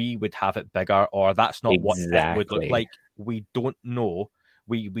 we would have it bigger, or that's not what it would look like. We don't know.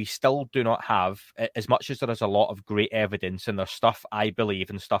 We still do not have, as much as there is a lot of great evidence, and there's stuff I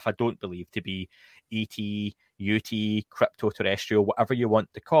believe and stuff I don't believe to be ET, UT, crypto-terrestrial, whatever you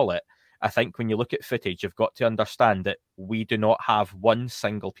want to call it. I think when you look at footage, you've got to understand that we do not have one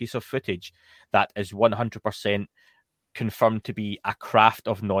single piece of footage that is 100% confirmed to be a craft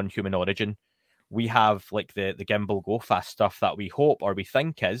of non-human origin. We have like the gimbal go fast stuff that we hope or we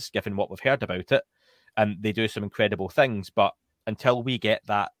think is, given what we've heard about it, and they do some incredible things. But until we get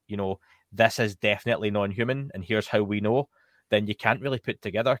that, this is definitely non-human, and here's how we know, then you can't really put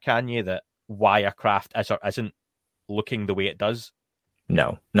together, can you, that why a craft is or isn't looking the way it does.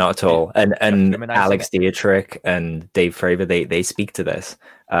 No, not at all. And Alex Dietrich and Dave Fravor, they speak to this.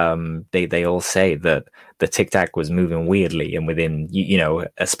 They all say that the Tic Tac was moving weirdly, and within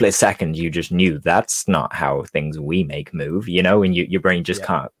a split second, you just knew that's not how things we make move. And your brain just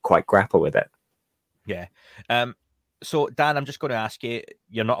can't quite grapple with it. Yeah. So Dan, I'm just going to ask you.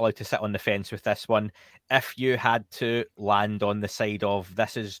 You're not allowed to sit on the fence with this one. If you had to land on the side of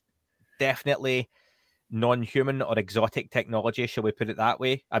this is definitely non-human or exotic technology, shall we put it that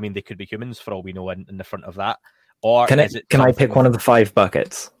way? I mean, they could be humans for all we know in the front of that. Or can I pick one of the 5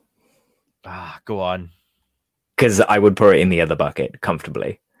 buckets? Go on. Because I would put it in the other bucket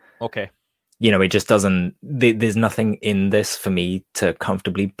comfortably. Okay. It just doesn't. There's nothing in this for me to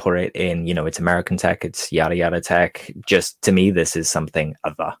comfortably put it in. It's American tech. It's yada yada tech. Just to me, this is something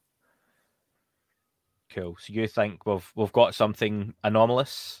other. Cool. So you think we've got something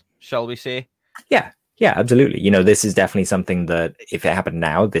anomalous, shall we say? Yeah, absolutely. This is definitely something that if it happened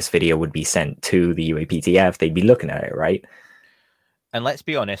now, this video would be sent to the UAPTF. They'd be looking at it, right? And let's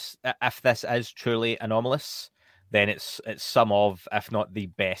be honest, if this is truly anomalous, then it's some of, if not the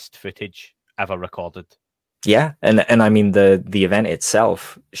best footage ever recorded. Yeah, and I mean the event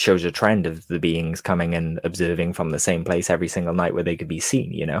itself shows a trend of the beings coming and observing from the same place every single night where they could be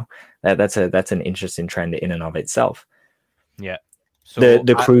seen. That's an interesting trend in and of itself. Yeah. So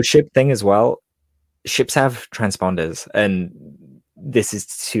the cruise ship thing as well. Ships have transponders, and this is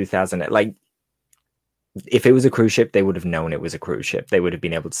 2000. Like, if it was a cruise ship, they would have known it was a cruise ship. They would have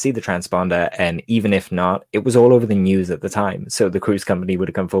been able to see the transponder, and even if not, it was all over the news at the time. So the cruise company would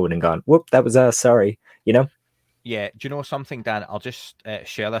have come forward and gone, "Whoop, that was us. Sorry." Yeah. Do you know something, Dan? I'll just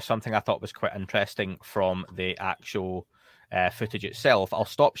share this. Something I thought was quite interesting from the actual footage itself. I'll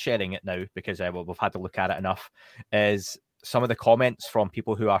stop sharing it now because we've had to look at it enough. Is some of the comments from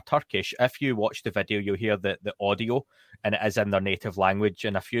people who are Turkish. If you watch the video, you'll hear the audio, and it is in their native language.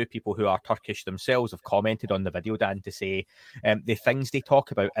 And a few people who are Turkish themselves have commented on the video, Dan, to say the things they talk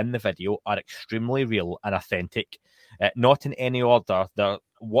about in the video are extremely real and authentic. Not in any order. They're,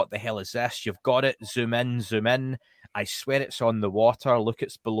 what the hell is this? You've got it. Zoom in, zoom in. I swear it's on the water. Look,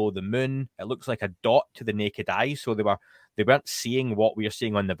 it's below the moon. It looks like a dot to the naked eye. So they weren't seeing what we are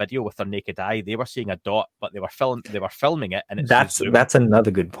seeing on the video with their naked eye. They were seeing a dot, but they were filming it, and it's that's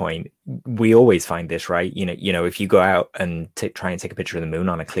another good point. We always find this, right? If you go out and try and take a picture of the moon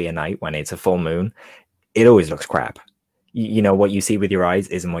on a clear night when it's a full moon, it always looks crap. you know, what you see with your eyes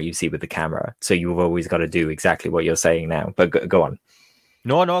isn't what you see with the camera. So you've always got to do exactly what you're saying now. But go on.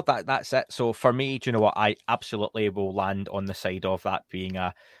 No, that's it. So for me, do you know what? I absolutely will land on the side of that being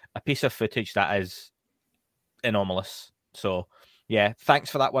a piece of footage that is anomalous. So yeah, thanks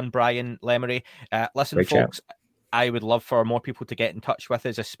for that one, Brian Lemery. Listen, Great folks, chat. I would love for more people to get in touch with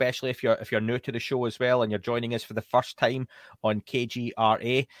us, especially if you're new to the show as well and you're joining us for the first time on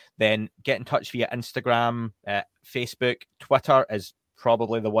KGRA. Then get in touch via Instagram, Facebook, Twitter is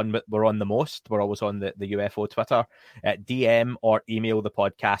probably the one that we're on the most. We're always on the UFO Twitter. DM or email the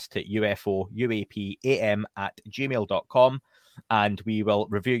podcast at ufouapam@gmail.com, and we will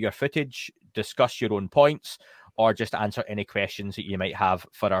review your footage, discuss your own points, or just answer any questions that you might have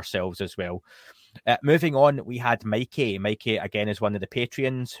for ourselves as well. Moving on, we had Mikey. Mikey, again, is one of the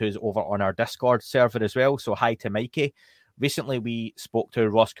Patreons who's over on our Discord server as well. So hi to Mikey. Recently, we spoke to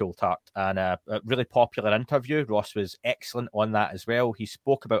Ross Coulthart and a really popular interview. Ross was excellent on that as well. He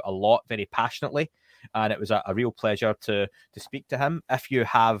spoke about a lot very passionately, and it was a real pleasure to speak to him. If you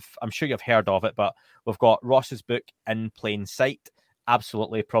have, I'm sure you've heard of it, but we've got Ross's book, In Plain Sight.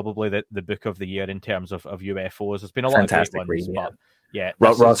 Absolutely, probably the book of the year in terms of UFOs. There's been a lot Fantastic of great ones, read, but yeah,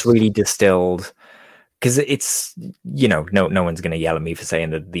 Ross really distilled, because it's, you know, no one's going to yell at me for saying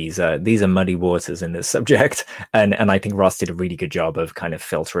that these are muddy waters in this subject, and I think Ross did a really good job of kind of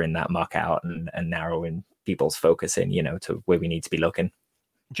filtering that muck out and narrowing people's focus in, you know, to where we need to be looking.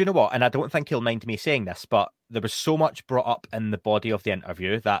 Do you know what? And I don't think he'll mind me saying this, but there was so much brought up in the body of the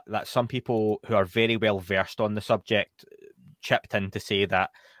interview that some people who are very well versed on the subject chipped in to say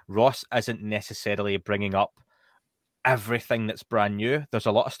that Ross isn't necessarily bringing up everything that's brand new. There's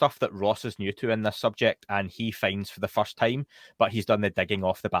a lot of stuff that Ross is new to in this subject and he finds for the first time, but he's done the digging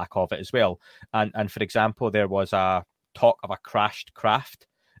off the back of it as well. And for example, there was a talk of a crashed craft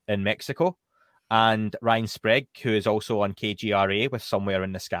in Mexico, and Ryan Sprague, who is also on KGRA with Somewhere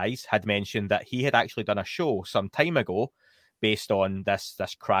in the Skies, had mentioned that he had actually done a show some time ago based on this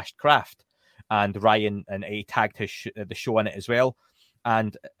crashed craft. And Ryan, and he tagged the show in it as well.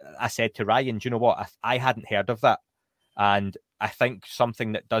 And I said to Ryan, do you know what? I hadn't heard of that. And I think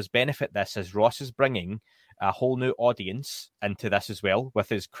something that does benefit this is Ross is bringing a whole new audience into this as well with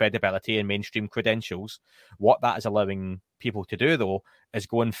his credibility and mainstream credentials. What that is allowing people to do, though, is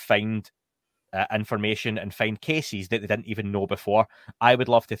go and find information and find cases that they didn't even know before. I would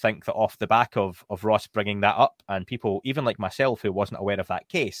love to think that off the back of Ross bringing that up, and people, even like myself, who wasn't aware of that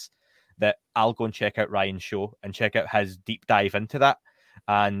case, that I'll go and check out Ryan's show and check out his deep dive into that.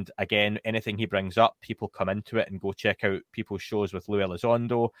 And again, anything he brings up, people come into it and go check out people's shows with Lou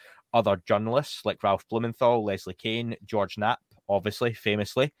Elizondo, other journalists like Ralph Blumenthal, Leslie Kane, George Knapp, obviously,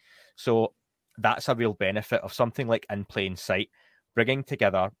 famously. So that's a real benefit of something like In Plain Sight, bringing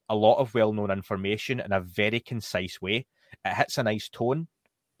together a lot of well-known information in a very concise way. It hits a nice tone,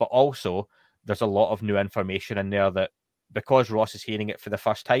 but also there's a lot of new information in there that, because Ross is hearing it for the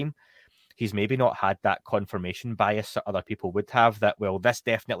first time, he's maybe not had that confirmation bias that other people would have, that, well, this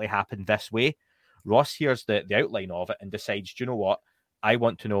definitely happened this way. Ross hears the outline of it and decides, do you know what? I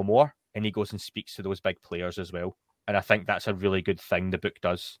want to know more. And he goes and speaks to those big players as well. And I think that's a really good thing the book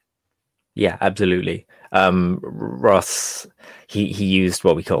does. Yeah, absolutely. Ross, he used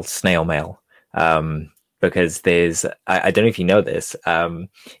what we call snail mail, because there's, I don't know if you know this,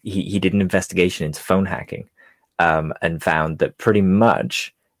 he did an investigation into phone hacking, and found that pretty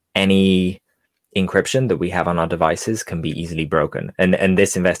much any encryption that we have on our devices can be easily broken. And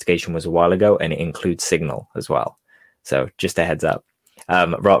this investigation was a while ago, and it includes Signal as well. So just a heads up.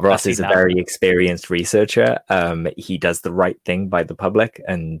 Ross is a very experienced researcher. He does the right thing by the public,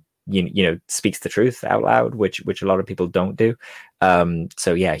 and you know, speaks the truth out loud, which a lot of people don't do.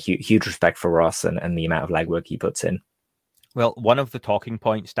 So yeah, huge respect for Ross and the amount of legwork he puts in. Well, one of the talking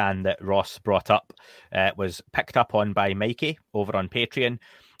points, Dan, that Ross brought up was picked up on by Mikey over on Patreon.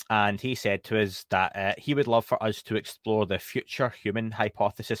 And he said to us that he would love for us to explore the future human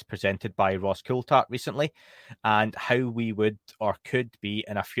hypothesis presented by Ross Coulthart recently, and how we would or could be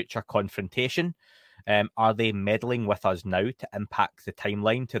in a future confrontation. Are they meddling with us now to impact the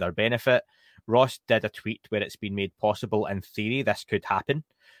timeline to their benefit? Ross did a tweet where it's been made possible in theory this could happen.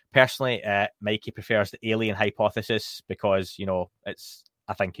 Personally, Mikey prefers the alien hypothesis because, you know,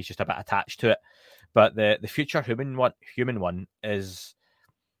 I think he's just a bit attached to it. But the future human one is...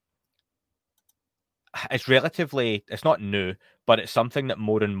 it's not new, but it's something that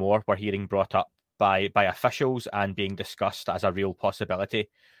more and more we're hearing brought up by officials and being discussed as a real possibility.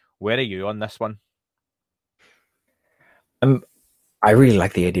 Where are you on this one? I really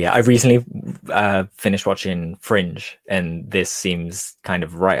like the idea. I recently finished watching Fringe, and this seems kind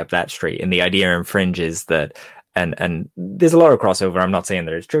of right up that street. And the idea in Fringe is that and there's a lot of crossover. I'm not saying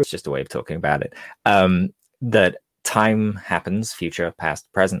that it's true. It's just a way of talking about it. That time happens, future,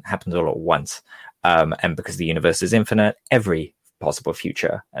 past, present, happens all at once. And because the universe is infinite, every possible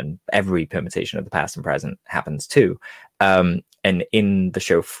future and every permutation of the past and present happens too. And in the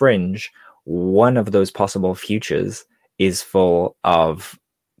show Fringe, one of those possible futures is full of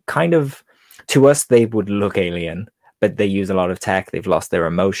kind of, to us, they would look alien, but they use a lot of tech. They've lost their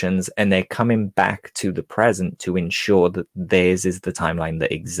emotions, and they're coming back to the present to ensure that theirs is the timeline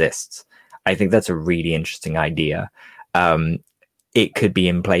that exists. I think that's a really interesting idea. It could be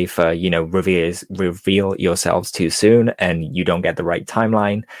in play for, reveal yourselves too soon and you don't get the right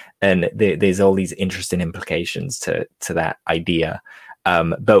timeline. And there's all these interesting implications to that idea.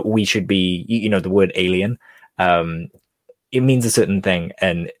 But we should be, the word alien, it means a certain thing,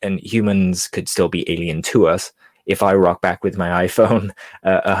 and humans could still be alien to us. If I rock back with my iPhone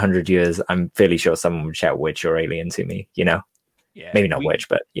 100 years, I'm fairly sure someone would shout witch or alien to me, Yeah, maybe not witch,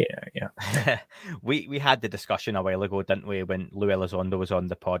 but yeah. we had the discussion a while ago, didn't we, when Lou Elizondo was on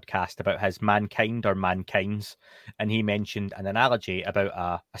the podcast about his mankind or mankind's, and he mentioned an analogy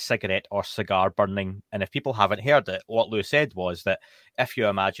about a cigarette or cigar burning. And if people haven't heard it, what Lou said was that if you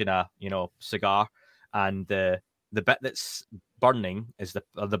imagine a cigar, and the bit that's burning is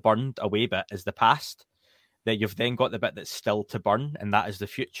the burned away bit is the past, that you've then got the bit that's still to burn, and that is the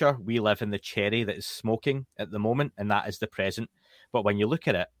future. We live in the cherry that is smoking at the moment, and that is the present. But when you look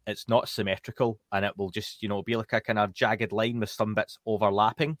at it, it's not symmetrical, and it will just, be like a kind of jagged line with some bits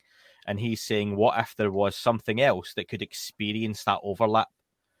overlapping. And he's saying, what if there was something else that could experience that overlap,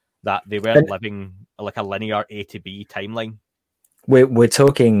 that they weren't living like a linear A to B timeline? We're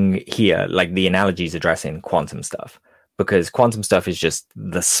talking here, like the analogy's addressing quantum stuff, because quantum stuff is just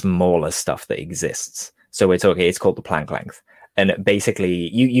the smallest stuff that exists. So we're talking, it's called the Planck length. And basically,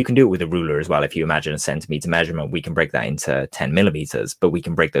 you can do it with a ruler as well. If you imagine a centimeter measurement, we can break that into 10 millimeters, but we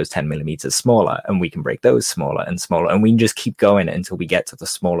can break those 10 millimeters smaller, and we can break those smaller and smaller. And we can just keep going until we get to the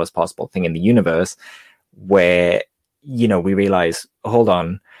smallest possible thing in the universe, where, we realize, hold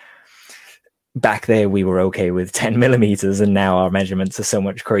on, back there we were okay with 10 millimeters, and now our measurements are so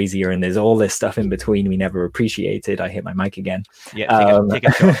much crazier, and there's all this stuff in between we never appreciated. I hit my mic again. Yeah, take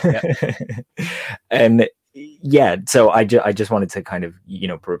a shot. Yeah. And yeah, so I just wanted to kind of,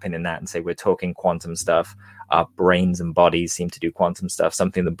 put a pin in that and say we're talking quantum stuff. Our brains and bodies seem to do quantum stuff.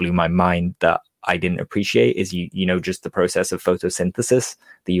 Something that blew my mind that I didn't appreciate is, just the process of photosynthesis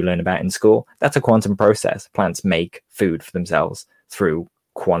that you learn about in school. That's a quantum process. Plants make food for themselves through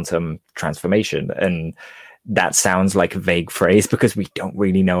quantum transformation. And that sounds like a vague phrase because we don't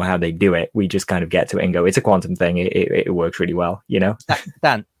really know how they do it. We just kind of get to it and go, it's a quantum thing. It works really well,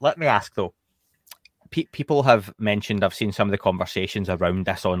 Dan, let me ask though. People have mentioned, I've seen some of the conversations around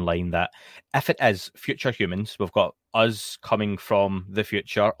this online, that if it is future humans, we've got us coming from the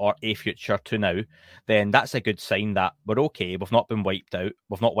future or a future to now, then that's a good sign that we're okay. We've not been wiped out.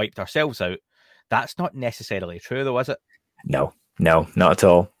 We've not wiped ourselves out. That's not necessarily true though, is it? No, not at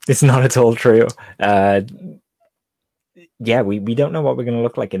all. It's not at all true. Yeah, we don't know what we're going to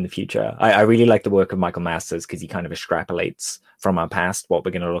look like in the future. I really like the work of Michael Masters because he kind of extrapolates from our past what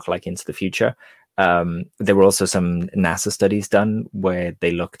we're going to look like into the future. There were also some NASA studies done where they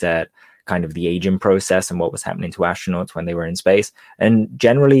looked at kind of the aging process and what was happening to astronauts when they were in space. And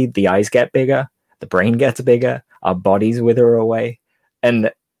generally, the eyes get bigger, the brain gets bigger, our bodies wither away.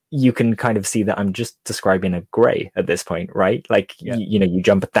 And you can kind of see that I'm just describing a gray at this point, right? Like, yeah. You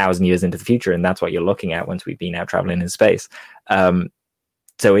jump 1,000 years into the future, and that's what you're looking at once we've been out traveling in space.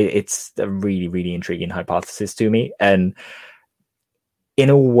 So it's a really, really intriguing hypothesis to me. And in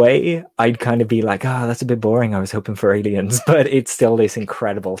a way, I'd kind of be like, that's a bit boring. I was hoping for aliens, but it's still this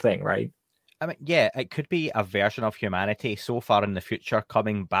incredible thing, right? I mean, yeah, it could be a version of humanity so far in the future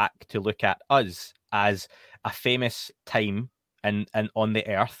coming back to look at us as a famous time and on the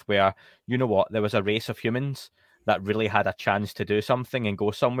earth where, there was a race of humans that really had a chance to do something and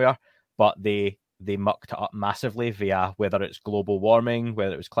go somewhere, but they mucked it up massively via whether it's global warming,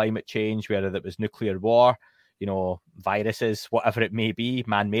 whether it was climate change, whether it was nuclear war, viruses, whatever it may be,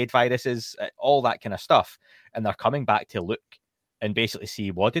 man-made viruses, all that kind of stuff. And they're coming back to look and basically see,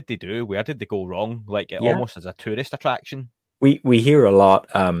 what did they do? Where did they go wrong? Like almost as a tourist attraction. We hear a lot,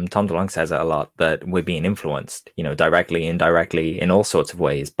 Tom DeLonge says it a lot, that we're being influenced, directly, indirectly, in all sorts of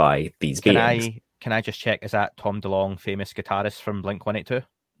ways by these beings. Can I just check, is that Tom DeLonge, famous guitarist from Blink-182?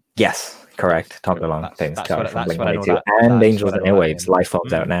 Yes, correct. Tom DeLonge, famous guitarist from Blink-182. And Angels and Airwaves, Life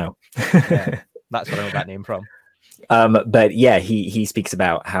Phone's out now. Yeah, that's where I know that name from. But yeah, he speaks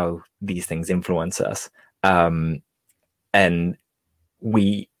about how these things influence us. And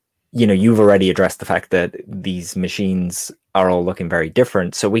you've already addressed the fact that these machines are all looking very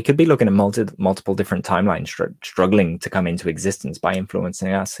different. So we could be looking at multiple different timelines struggling to come into existence by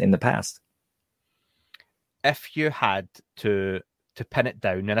influencing us in the past. If you had to pin it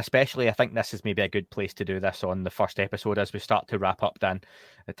down, and especially I think this is maybe a good place to do this on the first episode as we start to wrap up, Dan,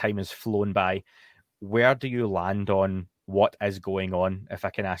 the time has flown by. Where do you land on what is going on, if I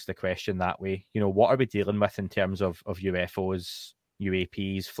can ask the question that way? What are we dealing with in terms of UFOs,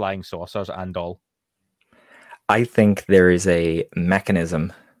 UAPs, flying saucers and all? I think there is a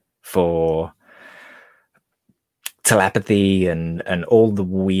mechanism for telepathy and all the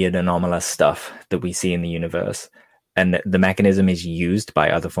weird anomalous stuff that we see in the universe. And the mechanism is used by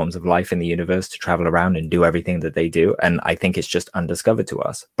other forms of life in the universe to travel around and do everything that they do. And I think it's just undiscovered to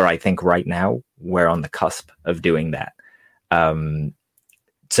us. But I think right now we're on the cusp of doing that.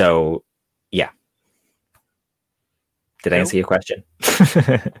 So, yeah. Did I answer your question?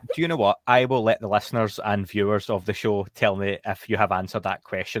 Do you know what? I will let the listeners and viewers of the show tell me if you have answered that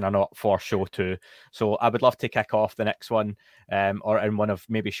question or not for show 2. So I would love to kick off the next one, or in one of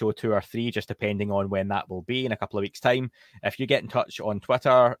maybe show 2 or 3, just depending on when that will be in a couple of weeks' time. If you get in touch on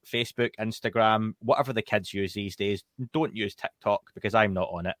Twitter, Facebook, Instagram, whatever the kids use these days, don't use TikTok because I'm not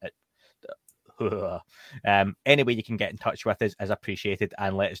on it. Any way you can get in touch with us is appreciated,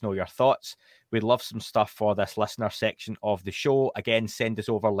 and let us know your thoughts. We'd love some stuff for this listener section of the show. Again, send us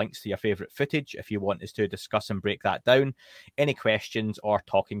over links to your favourite footage if you want us to discuss and break that down. Any questions or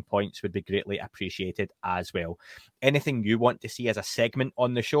talking points would be greatly appreciated as well. Anything you want to see as a segment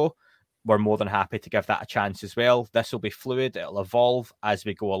on the show, we're more than happy to give that a chance as well. This will be fluid, it'll evolve as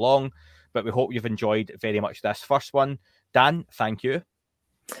we go along, but we hope you've enjoyed very much this first one. Dan, thank you.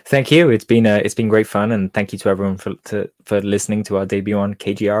 Thank you. It's been great fun, and thank you to everyone for listening to our debut on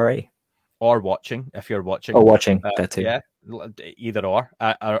KGRA. Or watching, if you're watching. Or watching, that too. Yeah, either or.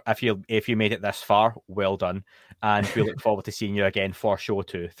 If you made it this far, well done. And we look forward to seeing you again for show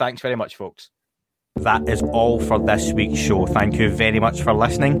 2. Thanks very much, folks. That is all for this week's show. Thank you very much for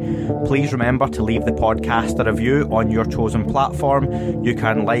listening. Please remember to leave the podcast a review on your chosen platform. You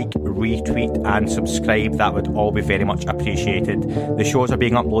can like, retweet and subscribe. That would all be very much appreciated. The shows are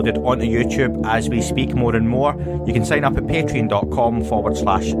being uploaded onto YouTube as we speak more and more. You can sign up at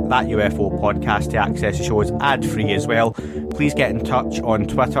patreon.com/That UFO Podcast to access the shows ad-free as well. Please get in touch on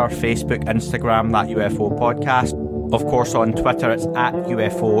Twitter, Facebook, Instagram, That UFO Podcast. Of course, on Twitter, it's at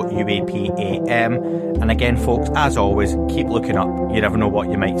UFO UAPAM. And again, folks, as always, keep looking up. You never know what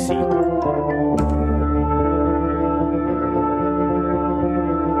you might see.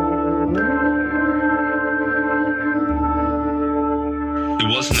 It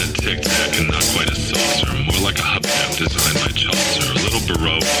wasn't a tic-tac and not quite a saucer, more like a hubcap designed by Chaucer, a little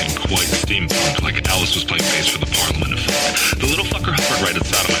baroque and quite steampunk, like Alice was playing bass for the Parliament of Folk. The little fucker hovered right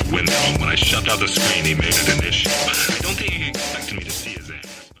outside of my window, and when I shoved out the screen, he made it an issue. I don't think he expected me to see his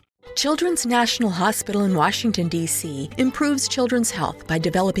ass. Children's National Hospital in Washington, D.C. improves children's health by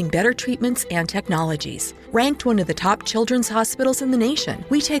developing better treatments and technologies. Ranked one of the top children's hospitals in the nation,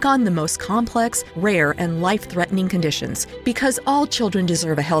 we take on the most complex, rare, and life-threatening conditions because all children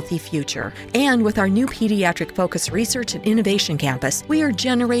deserve a healthy future. And with our new pediatric-focused research and innovation campus, we are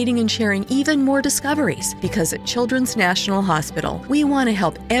generating and sharing even more discoveries because at Children's National Hospital, we want to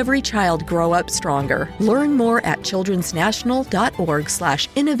help every child grow up stronger. Learn more at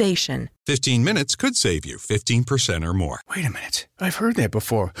childrensnational.org/innovation. 15 minutes could save you 15% or more. Wait a minute. I've heard that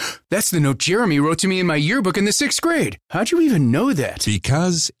before. That's the note Jeremy wrote to me in my yearbook in the 6th grade. How'd you even know that?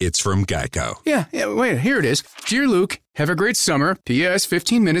 Because it's from Geico. Yeah, wait, here it is. Dear Luke, have a great summer. P.S.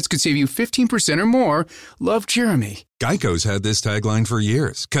 15 minutes could save you 15% or more. Love, Jeremy. Geico's had this tagline for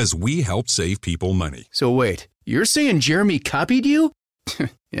years because we help save people money. So wait, you're saying Jeremy copied you?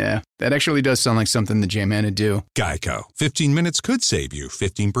 Yeah, that actually does sound like something the J-Man would do. Geico. 15 minutes could save you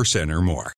 15% or more.